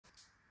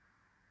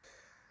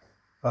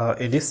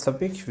In this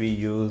topic, we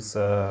use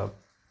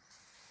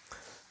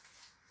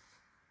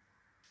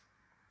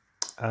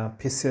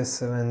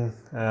PCS7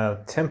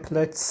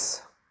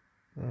 templates.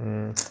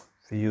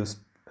 We use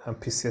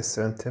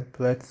PCS7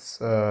 templates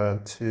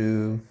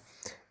to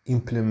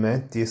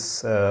implement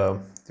this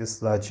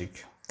this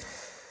logic.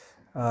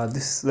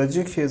 This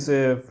logic is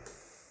a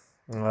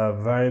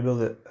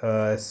variable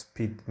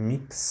speed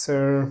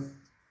mixer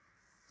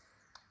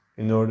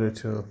in order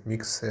to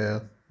mix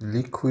a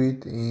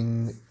liquid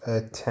in a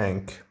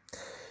tank.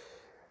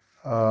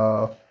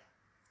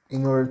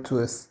 In order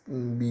to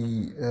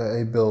be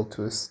able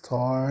to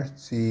start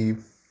the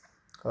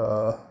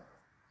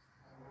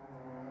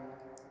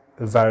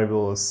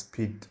variable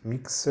speed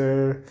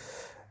mixer,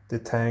 the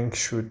tank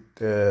should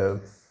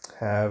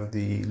have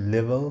the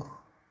level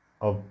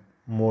of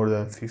more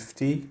than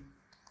 50,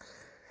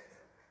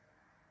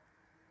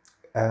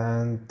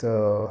 and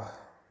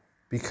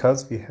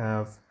because we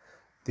have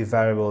the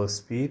variable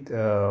speed,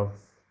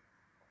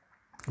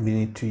 we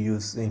need to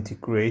use the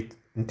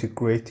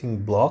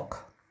integrating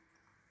block.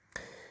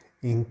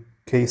 In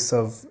case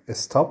of a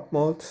stop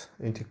mode,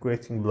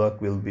 integrating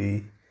block will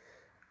be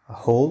a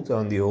hold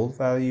on the old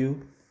value.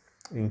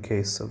 In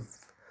case of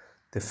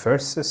the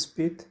first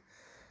speed,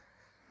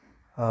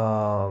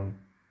 the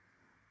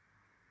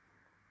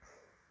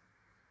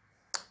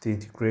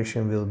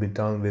integration will be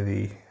done with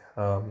the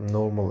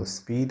normal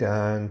speed,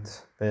 and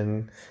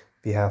when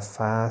we have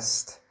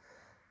fast,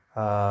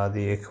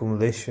 the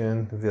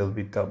accumulation will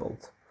be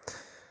doubled.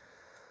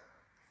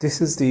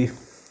 This is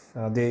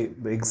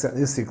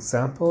this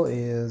example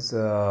is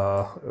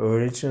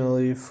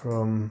originally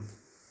from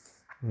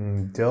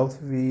Delta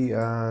V,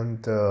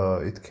 and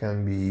it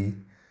can be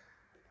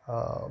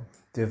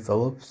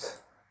developed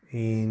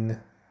in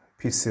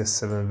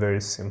PCS7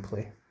 very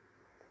simply.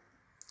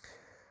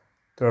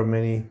 There are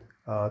many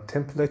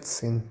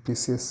templates in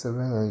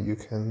PCS7, and you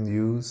can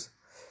use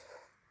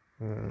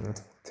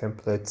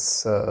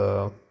templates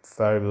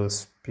variable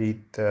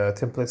speed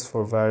templates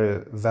for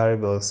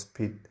variable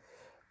speed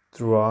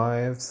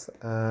drives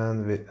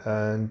and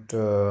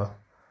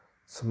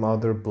some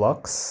other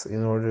blocks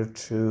in order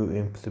to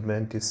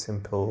implement this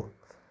simple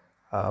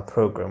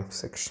program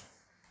section.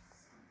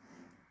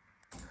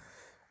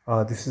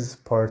 This is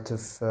part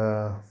of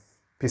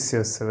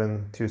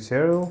PCS7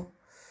 tutorial,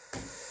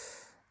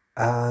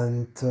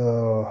 and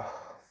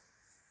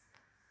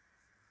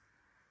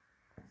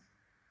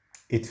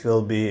it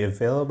will be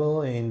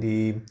available in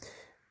the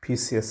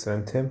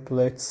PCS7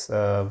 templates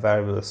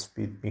variable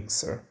speed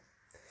mixer.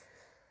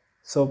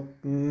 So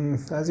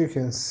as you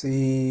can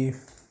see,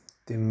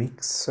 the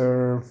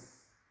mixer,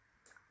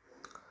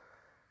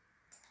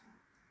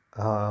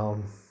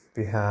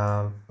 we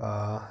have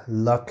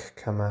lock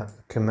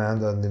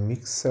command on the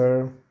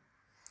mixer,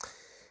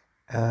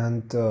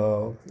 and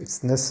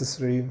it's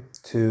necessary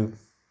to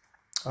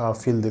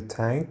fill the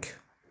tank.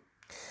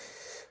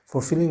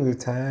 For filling the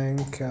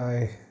tank,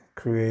 I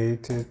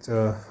created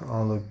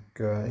analog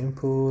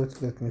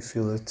input. Let me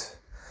fill it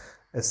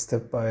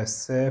step by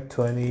step.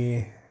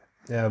 20.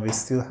 Yeah, we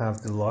still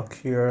have the lock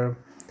here.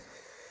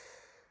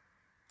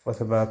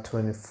 What about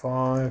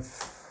 25?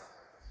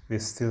 We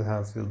still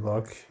have the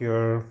lock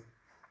here.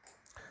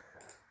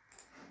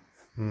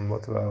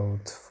 What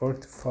about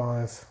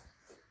 45?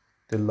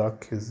 The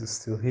lock is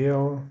still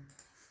here.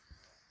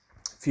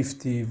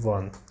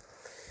 51.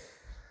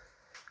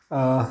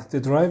 The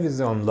drive is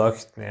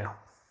unlocked now,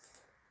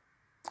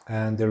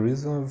 and the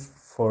reason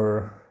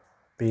for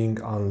being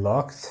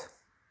unlocked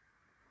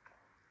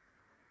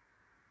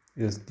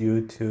is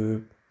due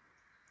to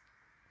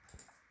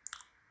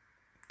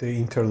the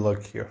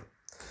interlock here.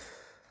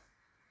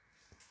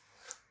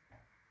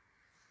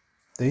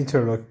 The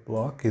interlock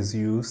block is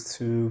used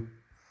to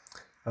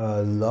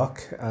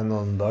lock and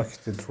unlock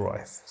the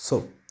drive.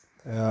 So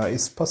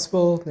it's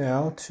possible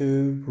now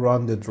to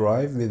run the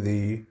drive with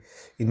in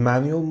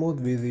manual mode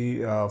with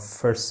the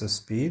first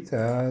speed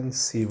and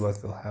see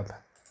what will happen.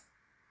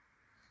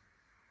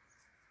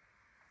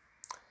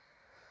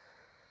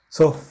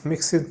 So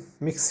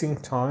mixing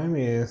time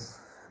is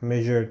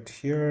measured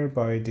here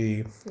by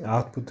the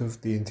output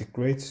of the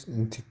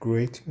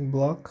integrating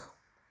block.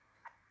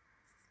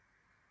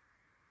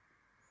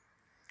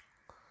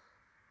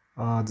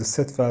 The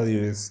set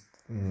value is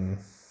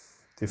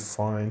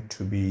defined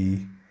to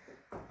be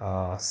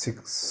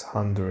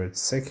 600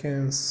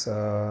 seconds.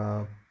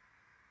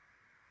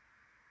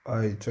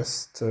 I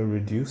just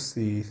reduce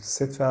the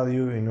set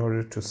value in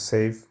order to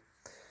save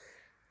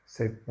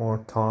more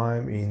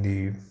time in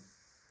the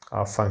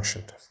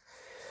function.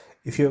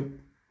 If you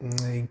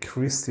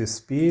increase the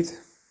speed,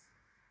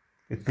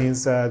 it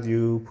means that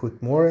you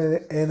put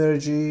more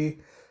energy,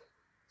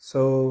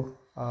 so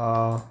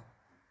the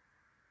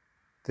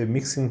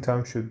mixing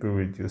time should be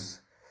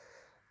reduced.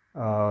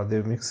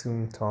 The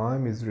mixing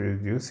time is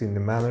reduced in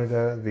the manner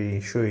that we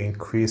should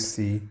increase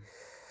the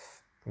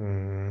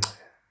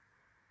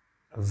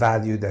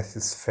value that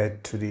is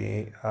fed to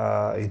the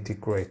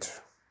integrator.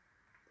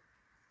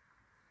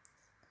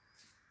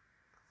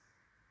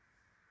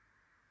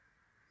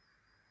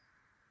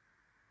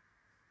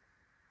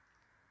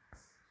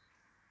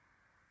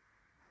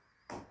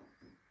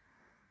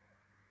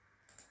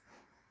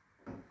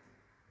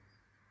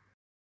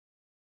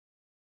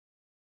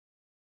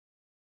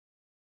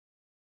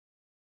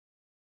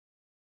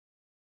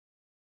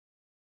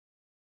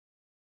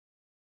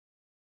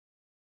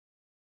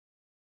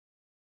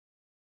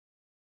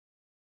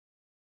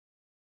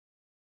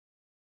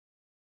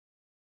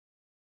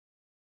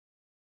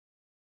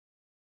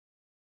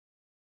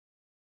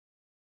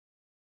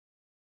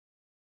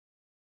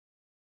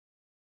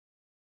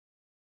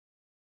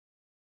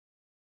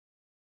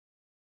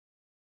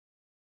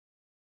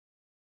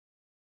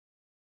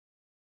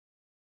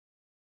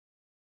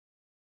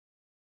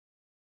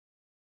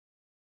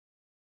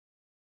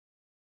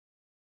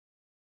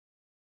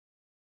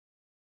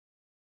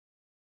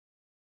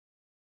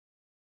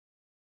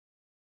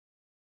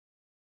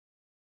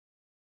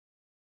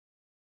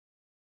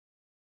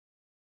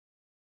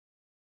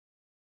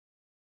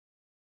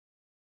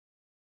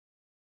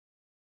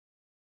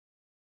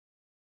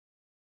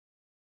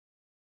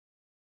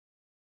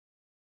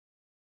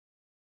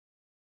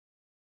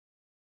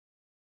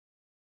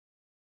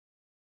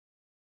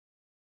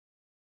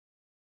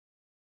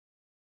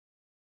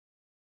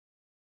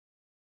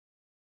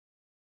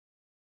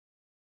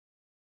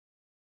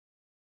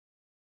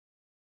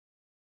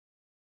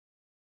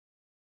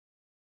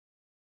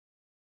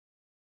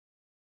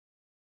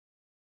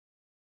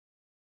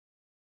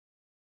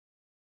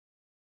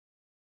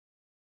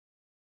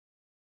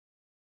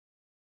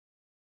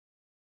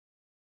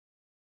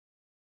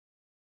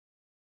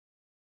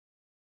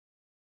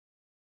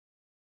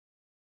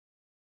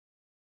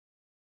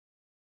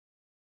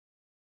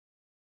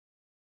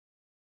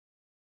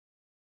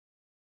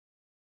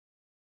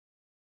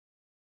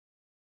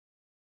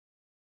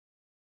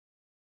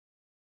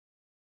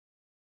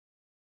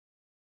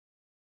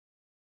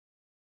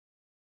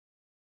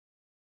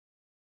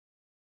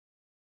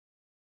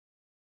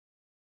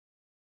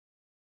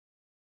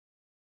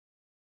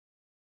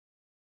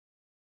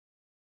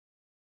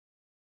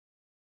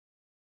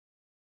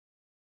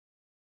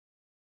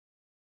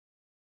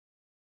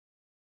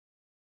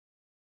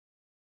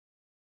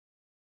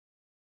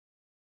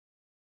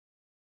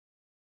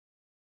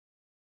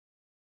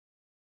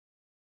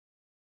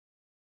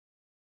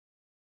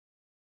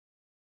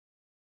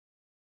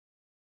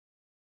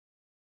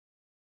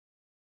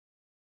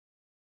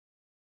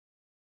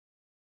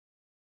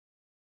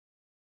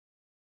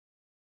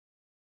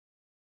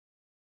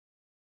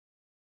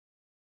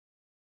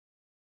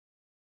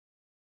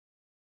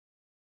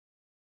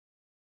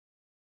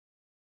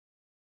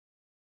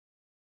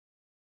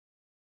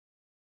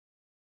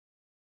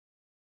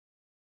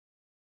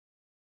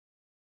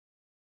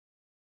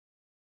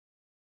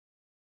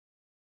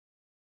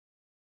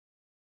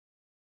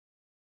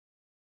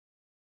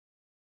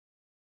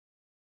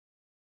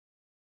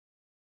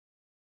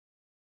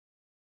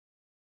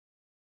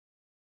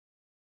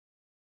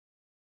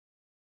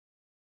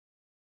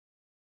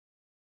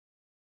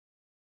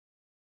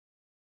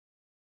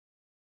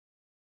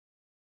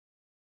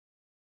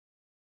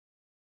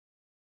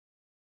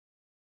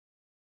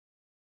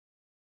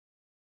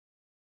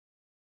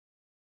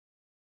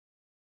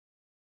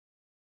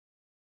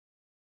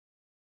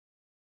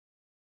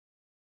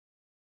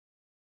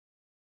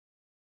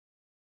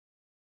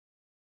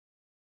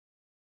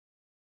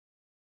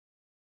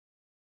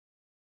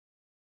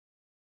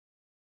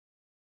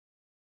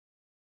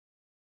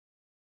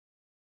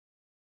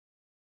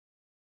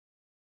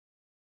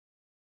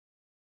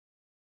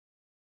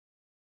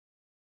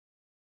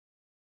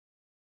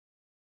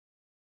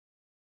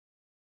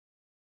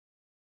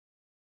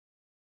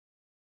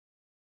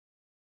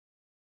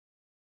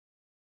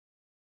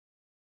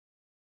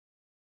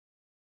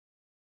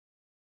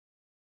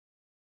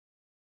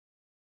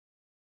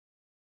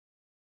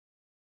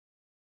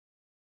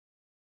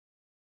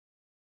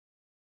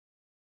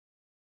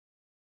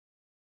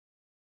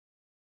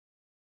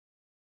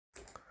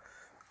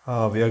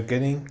 We are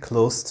getting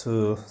close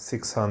to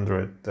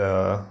 600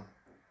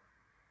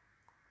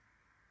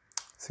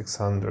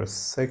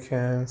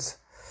 seconds.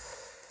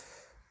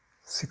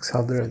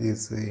 600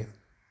 is the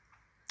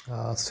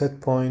set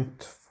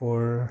point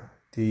for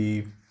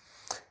the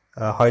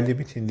high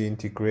limit in the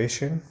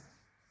integration,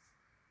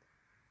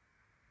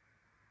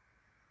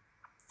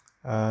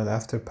 and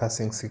after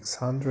passing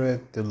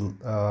 600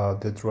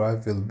 the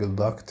drive will be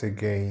locked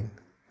again.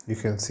 You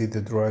can see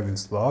the drive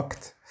is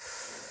locked,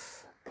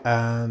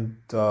 and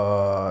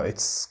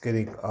it's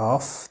getting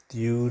off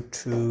due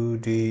to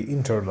the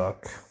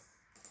interlock.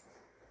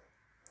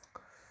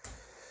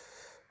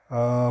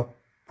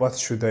 What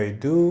should I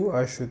do?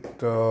 I should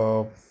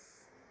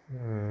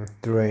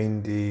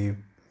drain the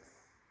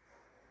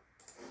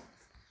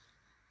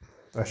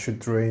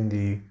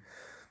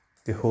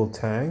whole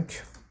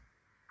tank.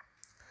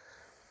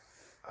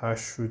 I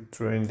should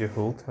drain the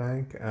whole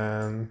tank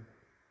and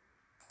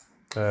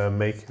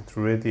make it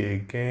ready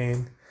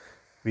again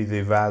with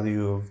a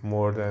value of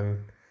more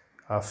than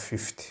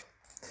 50.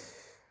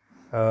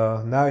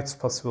 Now it's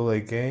possible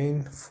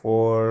again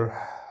for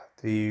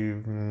the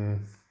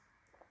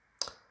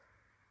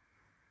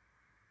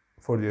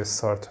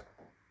start.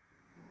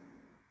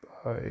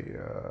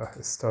 I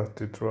start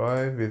the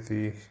drive with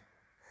the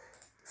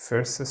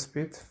first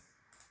speed.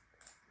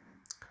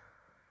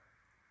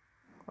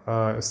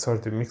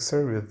 Start the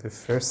mixer with the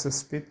first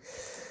speed.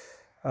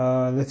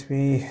 Let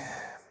me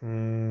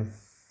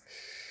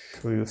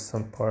show you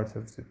some part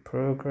of the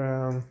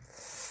program.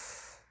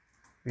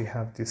 We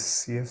have this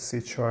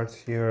CFC chart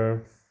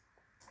here,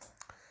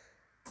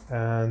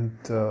 and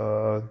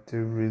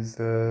there is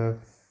a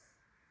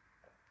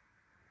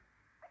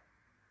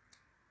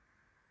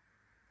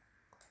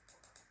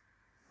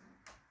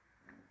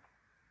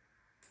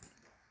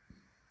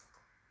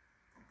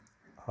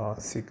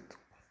SIG.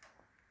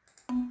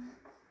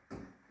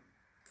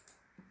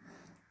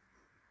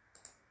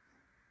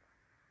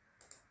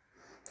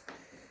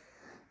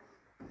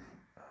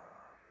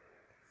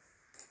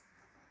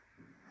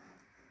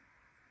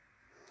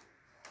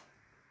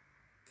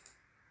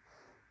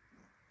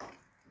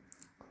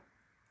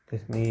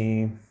 Let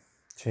me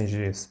change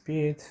the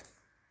speed.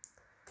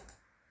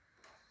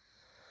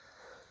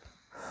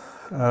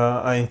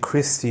 I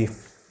increase the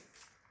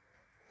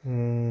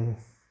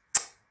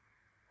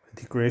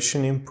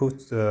integration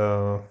input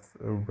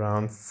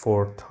around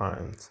 4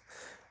 times.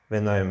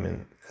 When I'm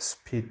in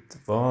speed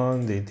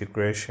 1, the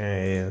integration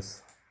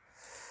is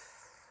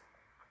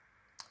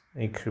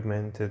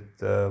incremented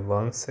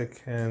 1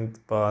 second,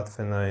 but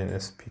when I'm in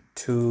speed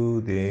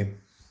 2, the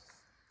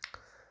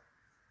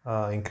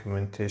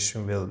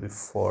incrementation will be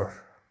 4.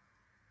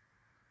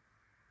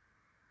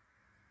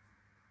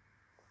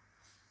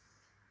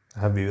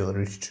 We will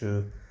reach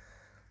to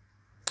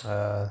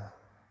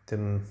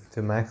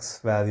the max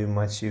value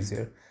much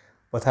easier.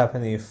 What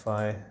happens if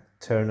I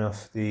turn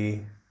off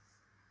the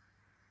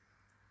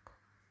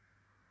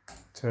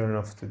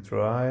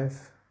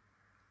drive?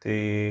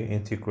 The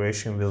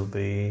integration will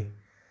be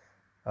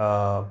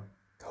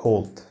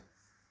hold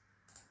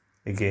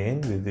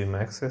again with the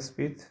max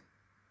speed.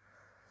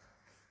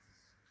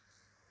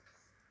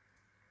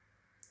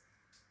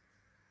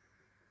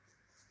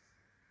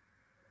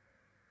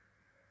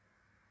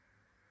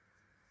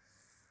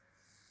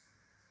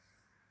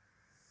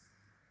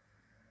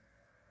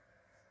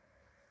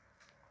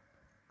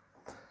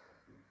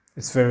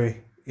 It's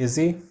very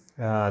easy.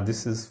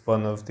 This is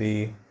one of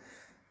the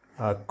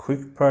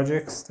quick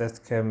projects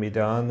that can be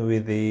done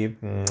with the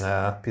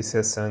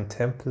PCS7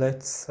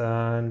 templates,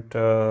 and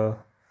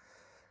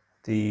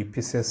the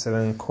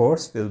PCS7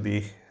 course will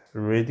be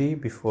ready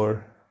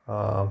before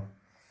the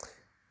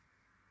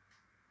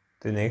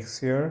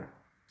next year,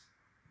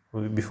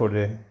 before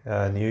the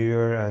new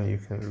year, and you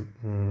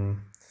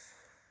can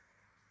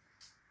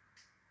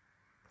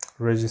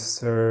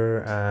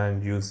register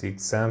and use the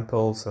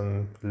examples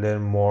and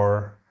learn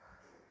more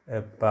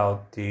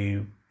about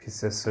the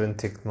PCS7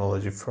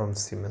 technology from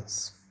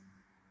Siemens.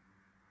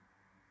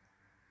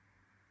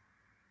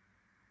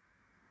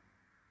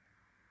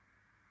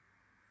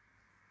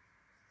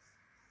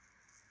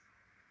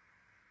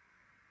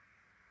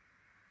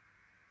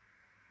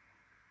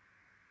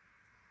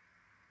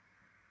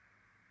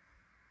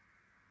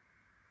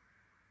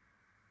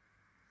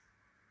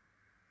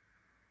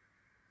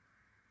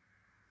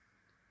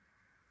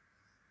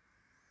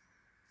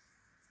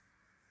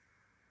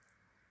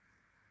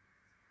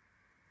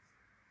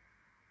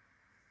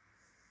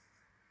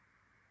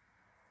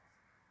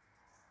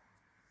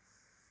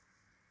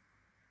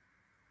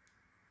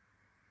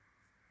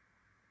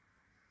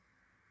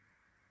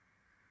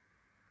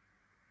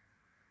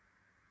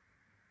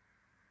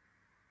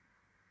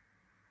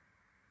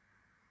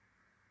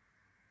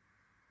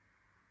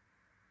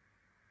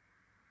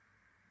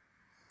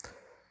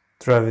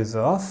 Drive is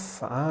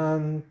off,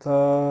 and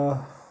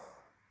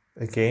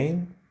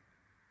again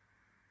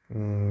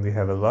we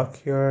have a lock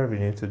here. We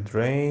need to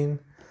drain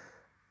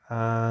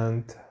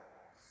and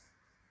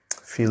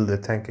fill the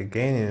tank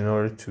again in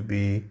order to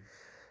be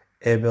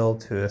able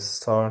to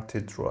start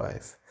the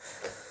drive.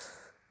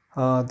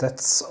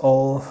 That's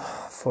all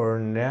for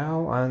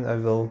now, and I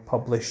will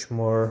publish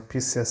more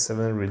PCS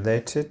 7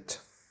 related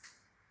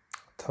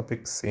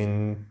topics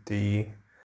in the